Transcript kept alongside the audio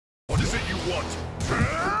what?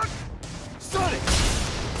 Sonic!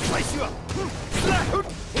 Slice you up! Slash!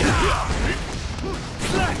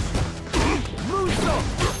 Slash! Moonsault!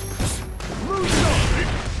 Moonsault!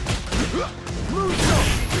 Moonsault!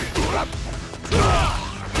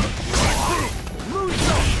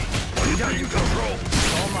 Moonsault! You got you control!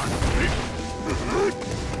 All mine!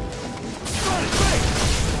 Sonic, break!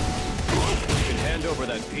 You can hand over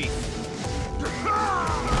that piece.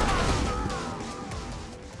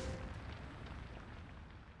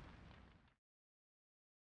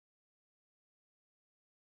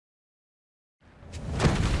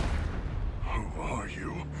 Who are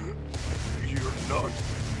you? You're not...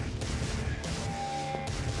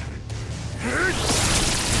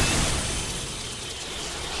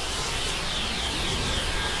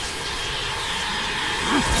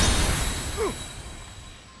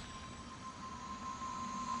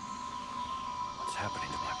 What's happening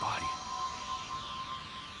to my body?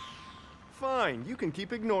 Fine, you can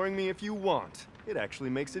keep ignoring me if you want. It actually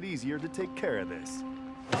makes it easier to take care of this.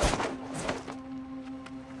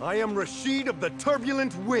 I am Rashid of the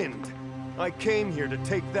Turbulent Wind. I came here to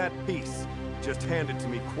take that piece. Just hand it to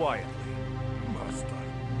me quietly. Master.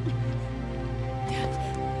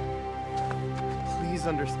 Please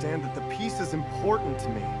understand that the piece is important to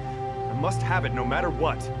me. I must have it no matter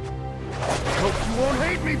what. I hope you won't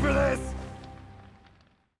hate me for this!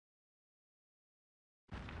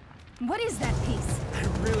 What is that piece? I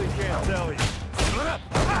really can't tell you.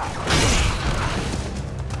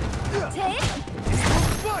 Take?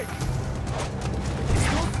 Spike!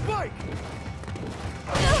 Don't spike!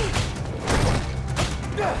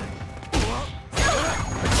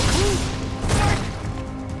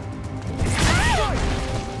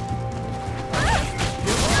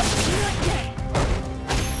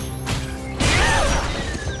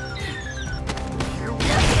 Here we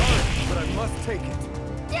are, but I must take it.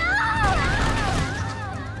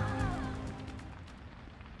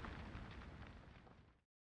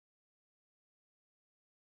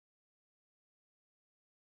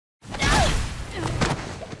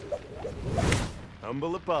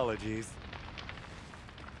 Humble apologies.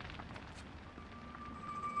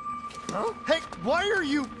 Huh? Hey, why are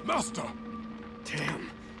you... Master! Damn.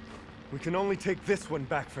 We can only take this one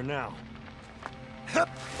back for now.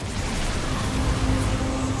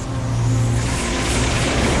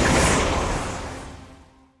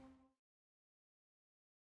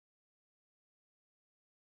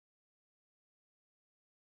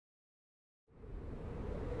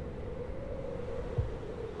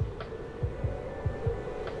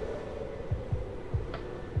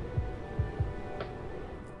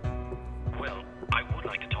 Well, I would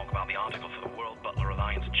like to talk about the article for the World Butler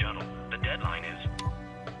Alliance Journal. The deadline is...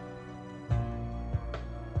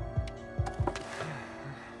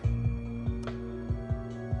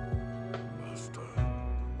 Master.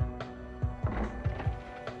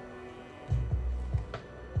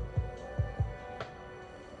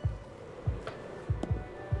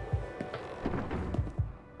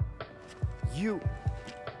 You...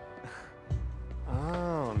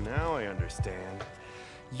 Oh, now I understand.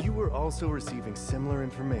 You were also receiving similar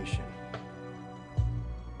information.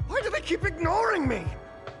 Why do they keep ignoring me?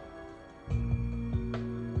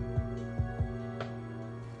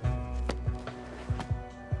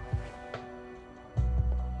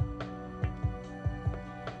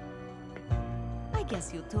 I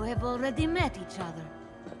guess you two have already met each other.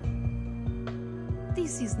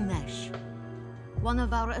 This is Nash, one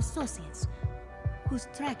of our associates, who's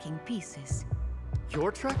tracking pieces.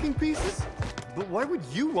 You're tracking pieces? But why would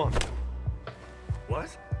you want them?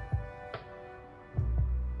 What?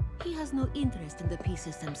 He has no interest in the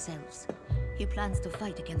pieces themselves. He plans to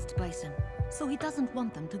fight against Bison, so he doesn't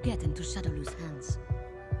want them to get into Shadowloo's hands.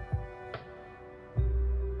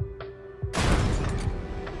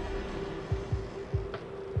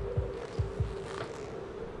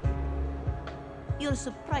 You're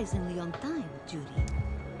surprisingly on time, Judy.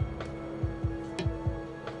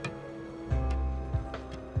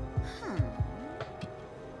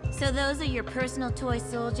 So those are your personal toy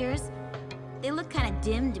soldiers? They look kind of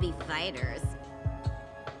dim to be fighters.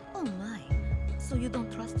 Oh my, so you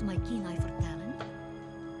don't trust my keen eye for talent?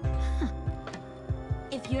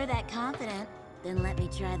 If you're that confident, then let me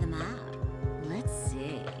try them out. Let's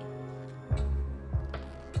see.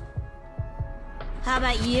 How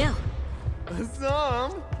about you?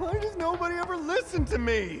 Assam, why does nobody ever listen to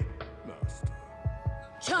me? Master.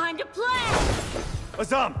 Time to play!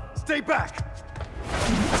 Assam, stay back!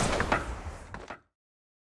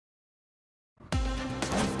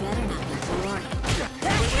 You better not be boring.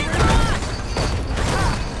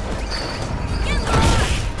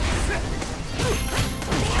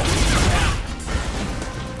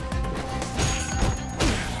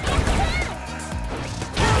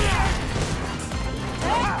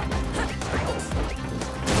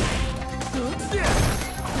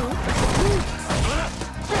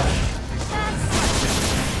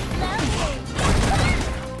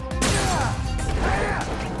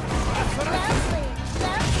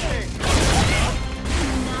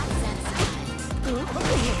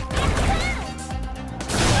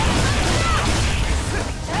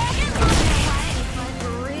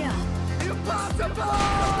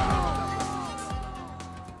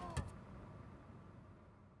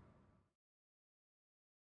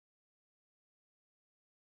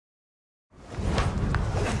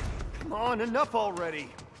 on, enough already!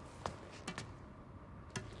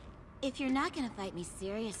 If you're not gonna fight me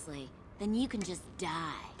seriously, then you can just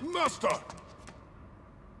die. Master!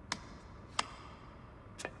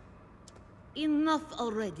 Enough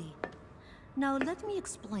already. Now let me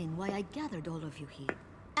explain why I gathered all of you here.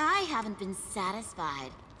 I haven't been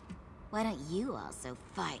satisfied. Why don't you also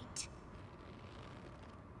fight?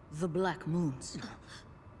 The Black Moons.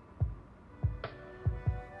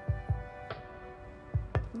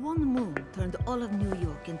 One moon turned all of New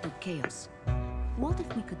York into chaos. What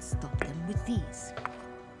if we could stop them with these?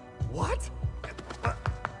 What?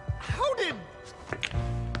 How did...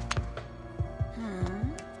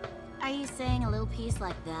 Are you saying a little piece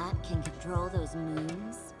like that can control those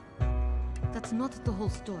moons? That's not the whole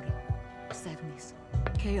story. Sadness,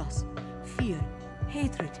 chaos, fear,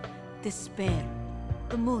 hatred, despair.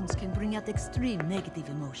 The moons can bring out extreme negative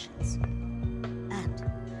emotions.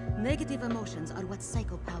 And negative emotions are what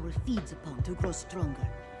psycho power feeds upon to grow stronger.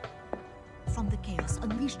 From the chaos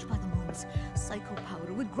unleashed by the moons, psycho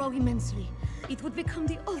power would grow immensely. It would become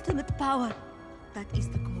the ultimate power. That is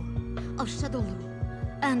the goal of Shadowloo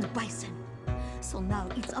and Bison. So now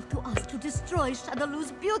it's up to us to destroy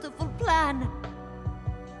Shadowloo's beautiful plan.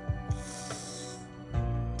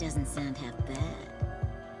 Doesn't sound half bad.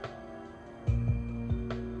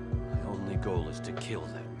 My only goal is to kill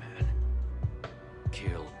that man.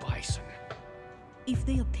 Kill Bison. If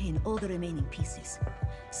they obtain all the remaining pieces,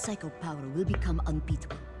 psycho power will become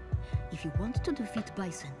unbeatable. If you want to defeat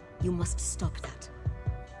Bison, you must stop that.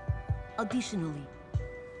 Additionally,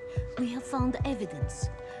 we have found evidence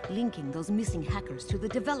linking those missing hackers to the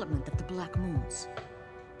development of the Black Moons.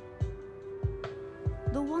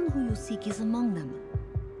 The one who you seek is among them.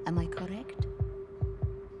 Am I correct?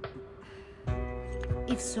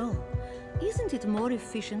 If so, isn't it more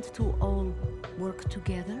efficient to all work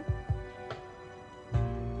together?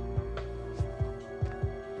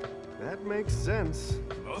 That makes sense.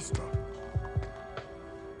 Master.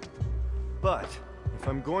 But, if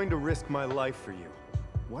I'm going to risk my life for you,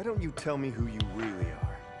 why don't you tell me who you really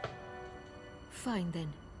are? Fine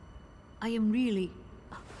then. I am really...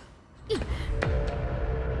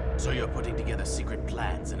 So you're putting together secret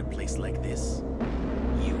plans in a place like this?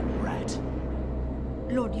 You rat.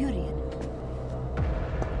 Lord Urien.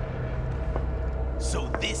 So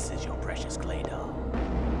this is your precious clay doll?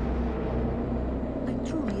 I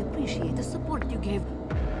truly appreciate the support you gave.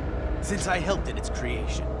 Since I helped in its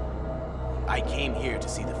creation, I came here to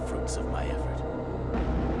see the fruits of my effort.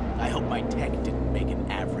 I hope my tech didn't make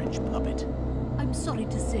an average puppet. I'm sorry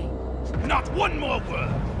to say. Not one more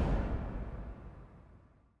word!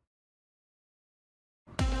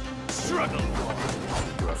 Struggle!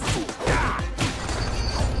 You're a fool.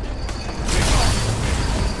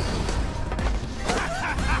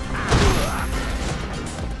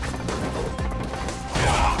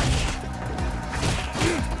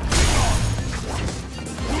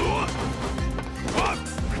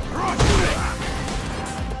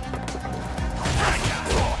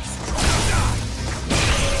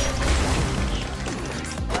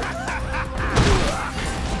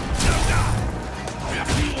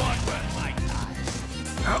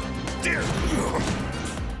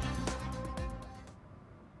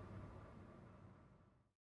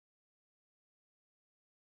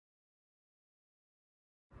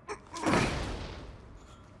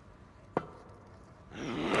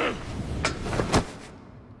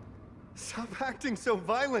 Stop acting so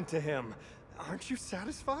violent to him. Aren't you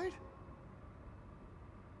satisfied?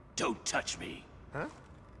 Don't touch me. Huh?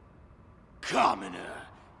 Commoner!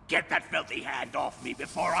 Get that filthy hand off me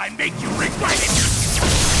before I make you regret it!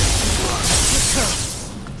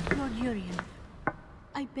 Lord Urien,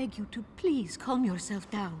 I beg you to please calm yourself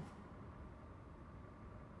down.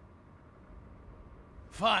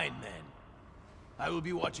 Fine then. I will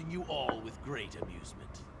be watching you all with great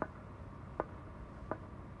amusement.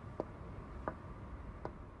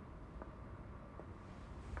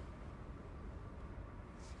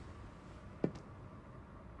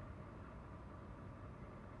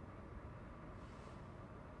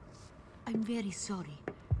 I'm very sorry.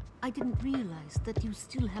 I didn't realize that you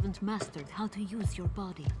still haven't mastered how to use your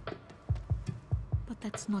body. But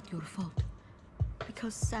that's not your fault.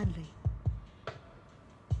 Because sadly,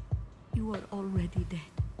 you are already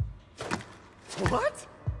dead. What?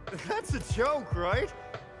 That's a joke, right?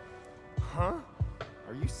 Huh?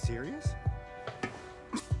 Are you serious?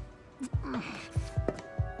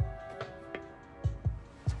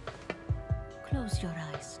 Close your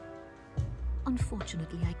eyes.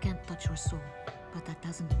 Unfortunately, I can't touch your soul, but that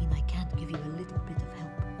doesn't mean I can't give you a little bit of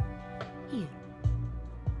help. Here.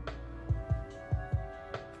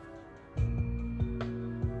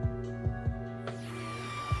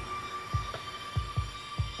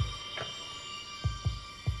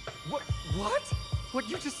 What? What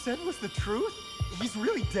you just said was the truth? He's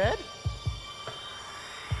really dead?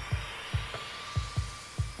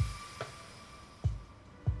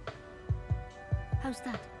 How's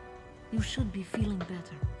that? You should be feeling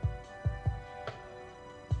better.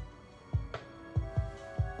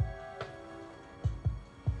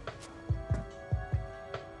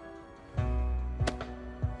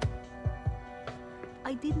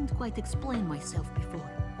 I didn't quite explain myself before.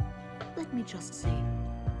 Let me just say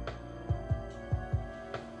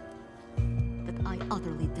that I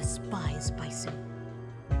utterly despise Bison.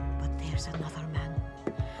 But there's another man,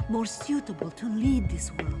 more suitable to lead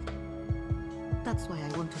this world. That's why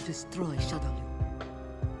I want to destroy Shadaloo.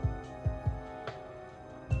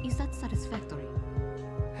 Is that satisfactory?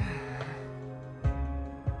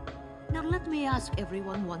 Now let me ask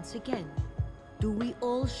everyone once again. Do we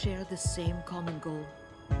all share the same common goal?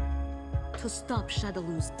 To stop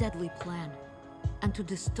Shadaloo's deadly plan, and to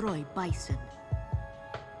destroy Bison.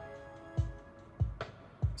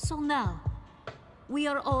 So now, we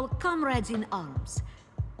are all comrades in arms.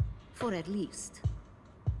 For at least,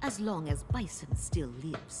 as long as Bison still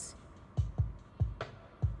lives.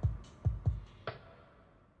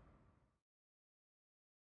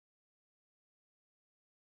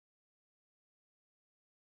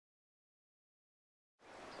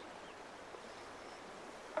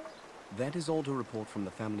 That is all to report from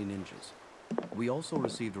the family ninjas. We also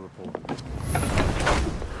received a report.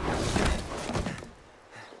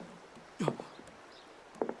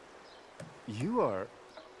 You are...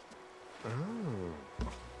 Oh.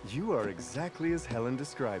 You are exactly as Helen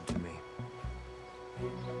described to me.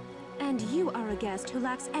 And you are a guest who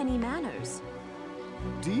lacks any manners.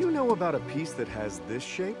 Do you know about a piece that has this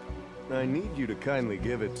shape? I need you to kindly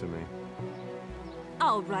give it to me.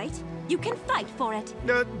 All right, you can fight for it.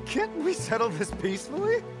 Can't we settle this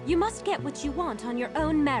peacefully? You must get what you want on your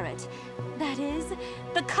own merit. That is,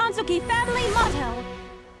 the Kanzuki family motto.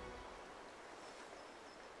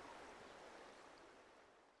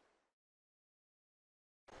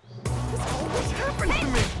 What's happened to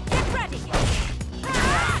me? Get ready!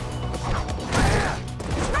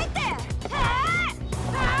 Right there!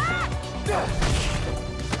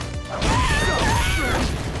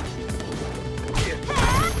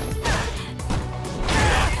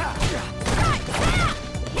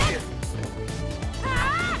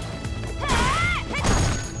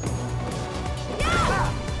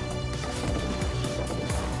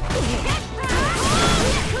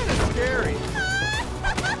 Scary.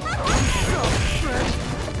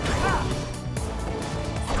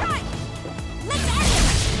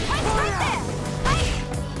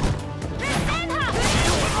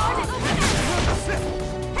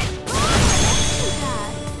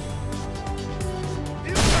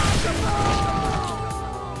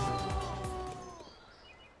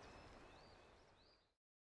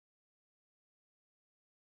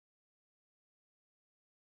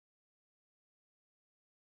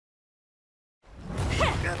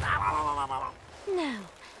 Now,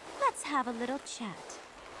 let's have a little chat.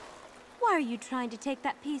 Why are you trying to take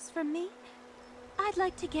that piece from me? I'd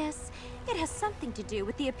like to guess it has something to do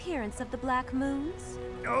with the appearance of the Black Moons.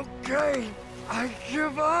 Okay, I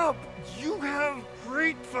give up. You have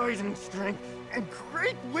great fighting strength and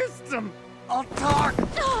great wisdom. I'll talk.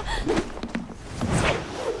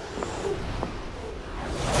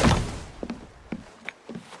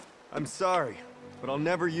 I'm sorry, but I'll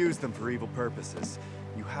never use them for evil purposes.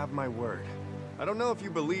 You have my word. I don't know if you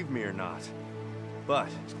believe me or not, but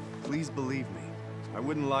please believe me. I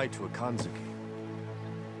wouldn't lie to a Kanzuki.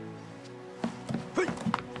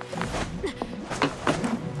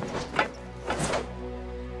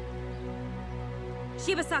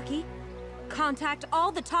 Shibasaki, contact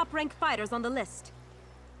all the top-ranked fighters on the list.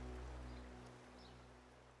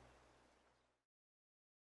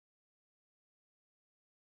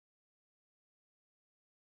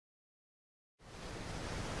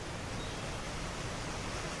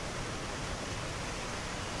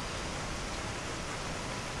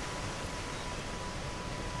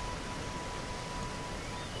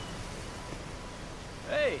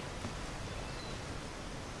 Hey!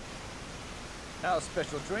 How's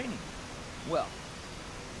special training? Well,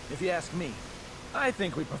 if you ask me, I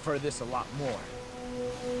think we prefer this a lot more.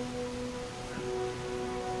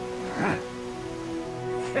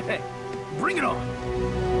 Hey, bring it on!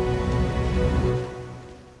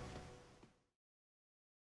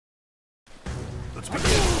 Let's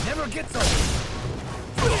begin. Never gets old!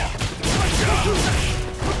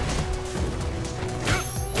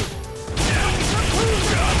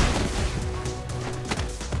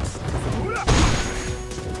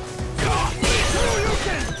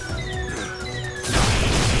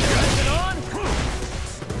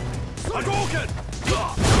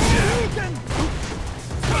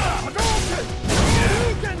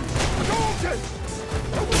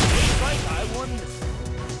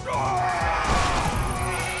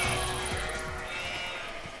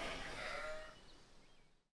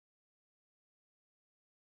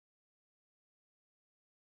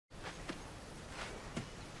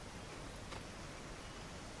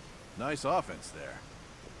 Nice offense there.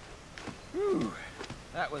 Whew,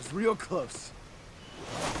 that was real close.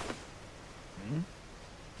 Hmm?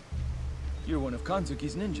 You're one of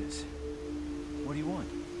Kanzuki's ninjas. What do you want?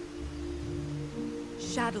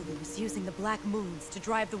 Shadowloo is using the Black Moons to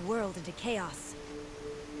drive the world into chaos.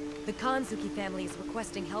 The Kanzuki family is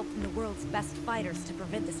requesting help from the world's best fighters to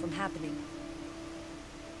prevent this from happening.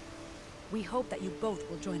 We hope that you both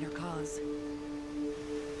will join our cause.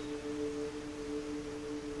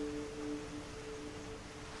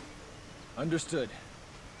 Understood.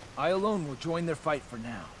 I alone will join their fight for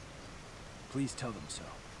now. Please tell them so.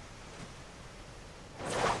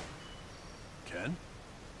 Ken?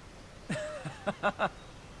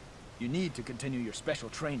 You need to continue your special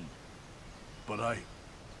training. But I...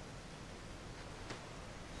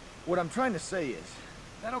 What I'm trying to say is,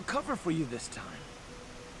 that'll cover for you this time.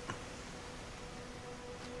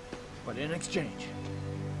 But in exchange,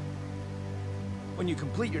 when you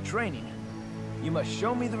complete your training, you must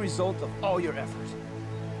show me the result of all your effort.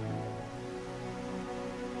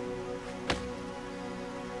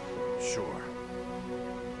 Sure.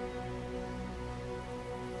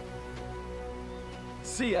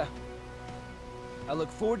 See ya. I look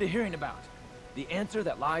forward to hearing about the answer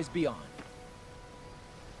that lies beyond.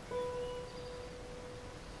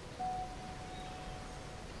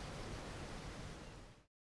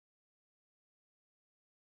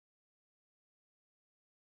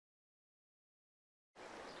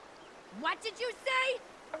 What did you say?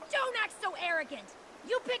 Don't act so arrogant!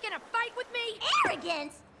 You picking a fight with me?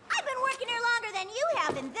 Arrogance? I've been working here longer than you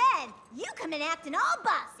have, and then you come in acting all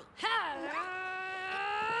bossy.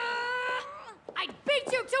 I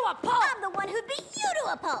beat you to a pulp! I'm the one who beat you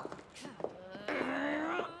to a pulp.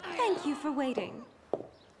 Thank you for waiting.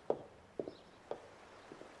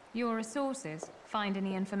 Your resources, find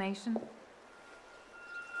any information?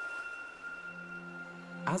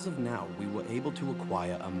 As of now, we were able to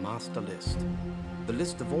acquire a master list. The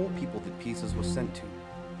list of all people that pieces were sent to.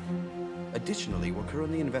 Additionally, we're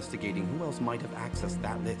currently investigating who else might have accessed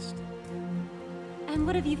that list. And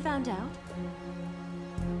what have you found out?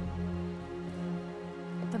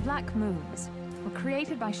 The Black Moons were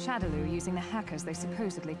created by Shadowloo using the hackers they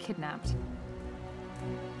supposedly kidnapped.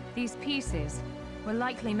 These pieces were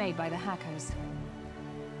likely made by the hackers.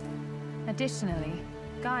 Additionally,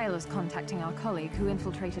 Guile is contacting our colleague who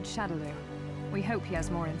infiltrated Shadowloo. We hope he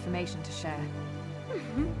has more information to share.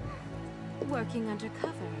 Working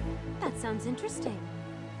undercover. That sounds interesting.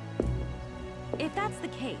 If that's the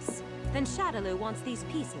case, then Shadowloo wants these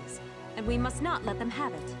pieces, and we must not let them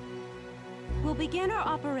have it. We'll begin our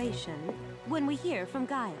operation when we hear from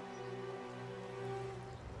Guile.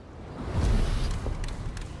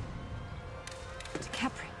 To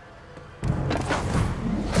Capri.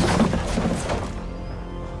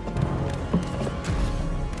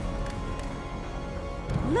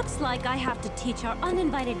 Looks like I have to teach our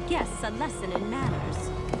uninvited guests a lesson in manners.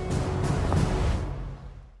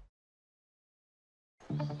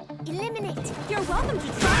 Eliminate. You're welcome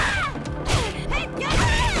to try.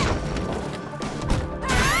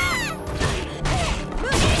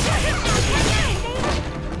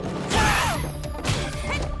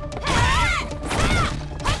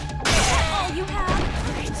 All you have.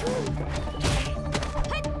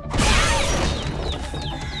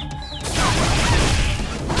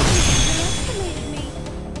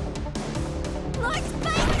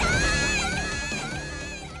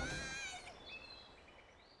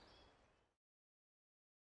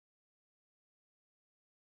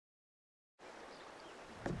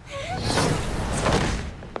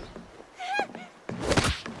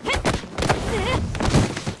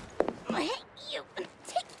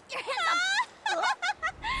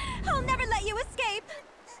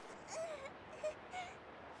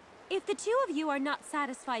 If the two of you are not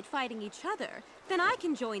satisfied fighting each other, then I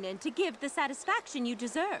can join in to give the satisfaction you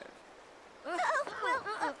deserve. No,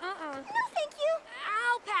 thank you.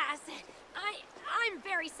 I'll pass. I'm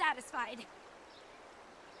very satisfied.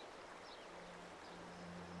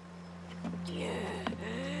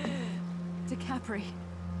 To Capri.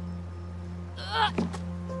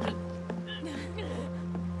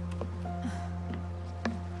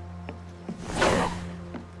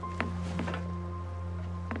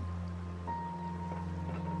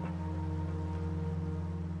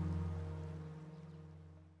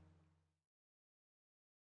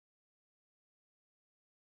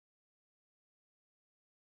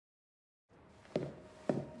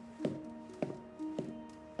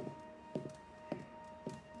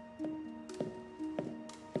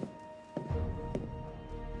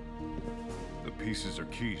 Pieces are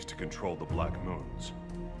keys to control the Black Moons.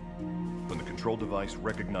 When the control device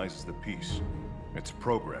recognizes the piece, its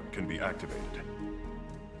program can be activated.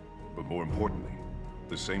 But more importantly,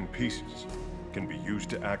 the same pieces can be used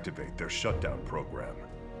to activate their shutdown program.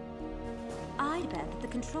 I bet that the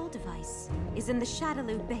control device is in the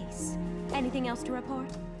Shadaloo base. Anything else to report?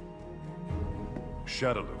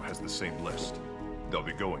 Shadaloo has the same list. They'll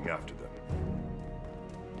be going after them.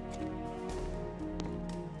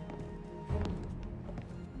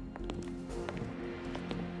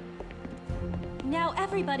 Now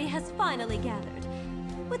everybody has finally gathered,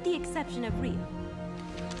 with the exception of Rio.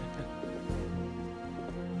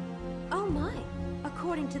 Oh my!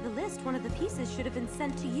 According to the list, one of the pieces should have been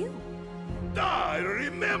sent to you. I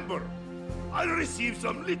remember! I received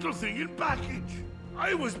some little thing in package.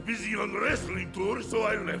 I was busy on wrestling tour, so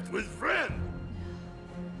I left with friend.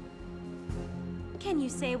 Can you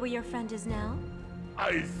say where your friend is now?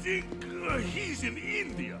 I think he's in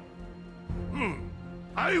India.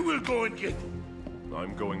 I will go and get him.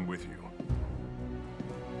 I'm going with you.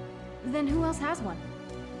 Then who else has one?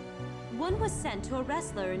 One was sent to a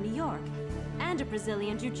wrestler in New York, and a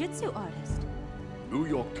Brazilian jiu-jitsu artist. New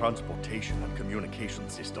York transportation and communication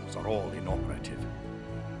systems are all inoperative.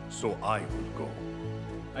 So I will go.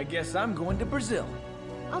 I guess I'm going to Brazil.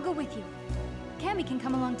 I'll go with you. Cammy can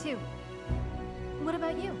come along too. What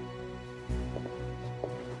about you?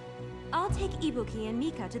 I'll take Ibuki and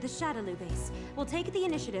Mika to the Shadaloo base. We'll take the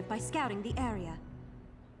initiative by scouting the area.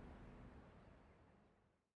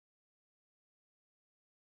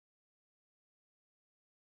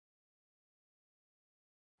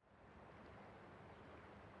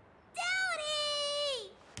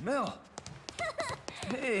 Mel!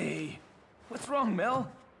 Hey! What's wrong, Mel?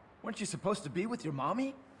 Weren't you supposed to be with your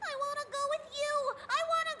mommy? I wanna go with you! I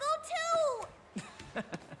wanna go too!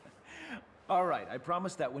 Alright, I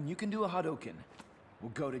promise that when you can do a Hadouken, we'll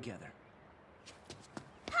go together.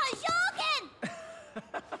 Hadouken!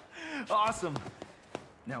 Awesome!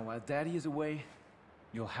 Now, while Daddy is away,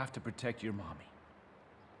 you'll have to protect your mommy.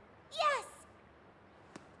 Yes!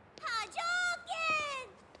 Hadouken!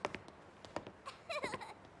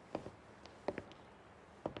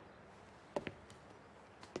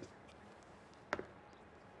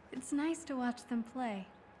 It's nice to watch them play.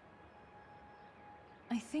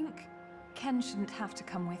 I think Ken shouldn't have to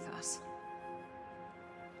come with us.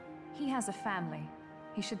 He has a family.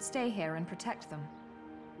 He should stay here and protect them.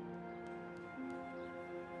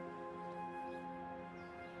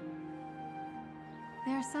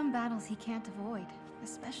 There are some battles he can't avoid,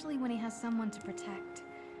 especially when he has someone to protect.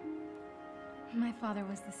 My father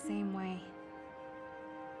was the same way.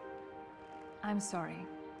 I'm sorry.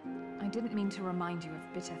 I didn't mean to remind you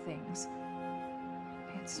of bitter things.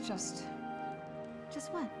 It's just...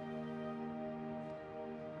 Just what?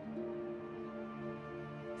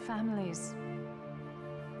 Families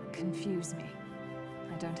confuse me.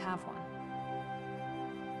 I don't have one.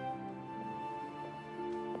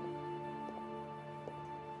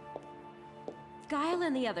 Guile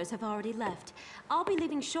and the others have already left. I'll be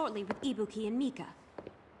leaving shortly with Ibuki and Mika.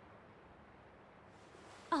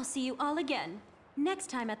 I'll see you all again, next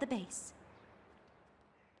time at the base.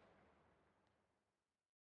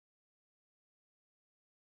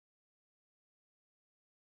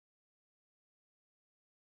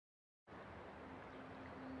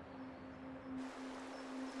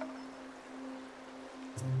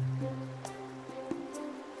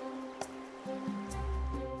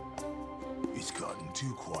 It's gotten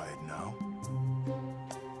too quiet now.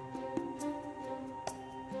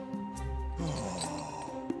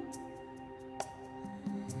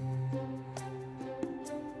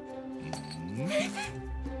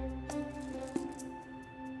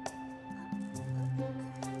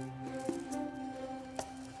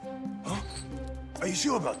 Huh? Are you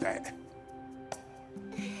sure about that?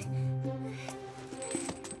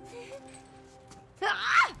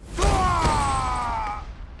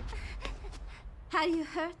 Are you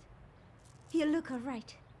hurt? You look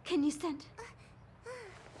alright. Can you stand?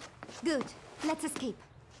 Good. Let's escape.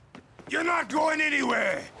 You're not going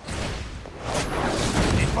anywhere!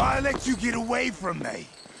 If I let you get away from me,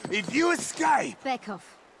 if you escape... Back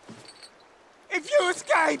off. If you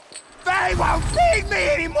escape, they won't feed me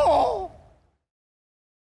anymore!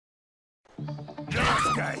 Just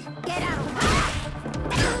escape. Get out of my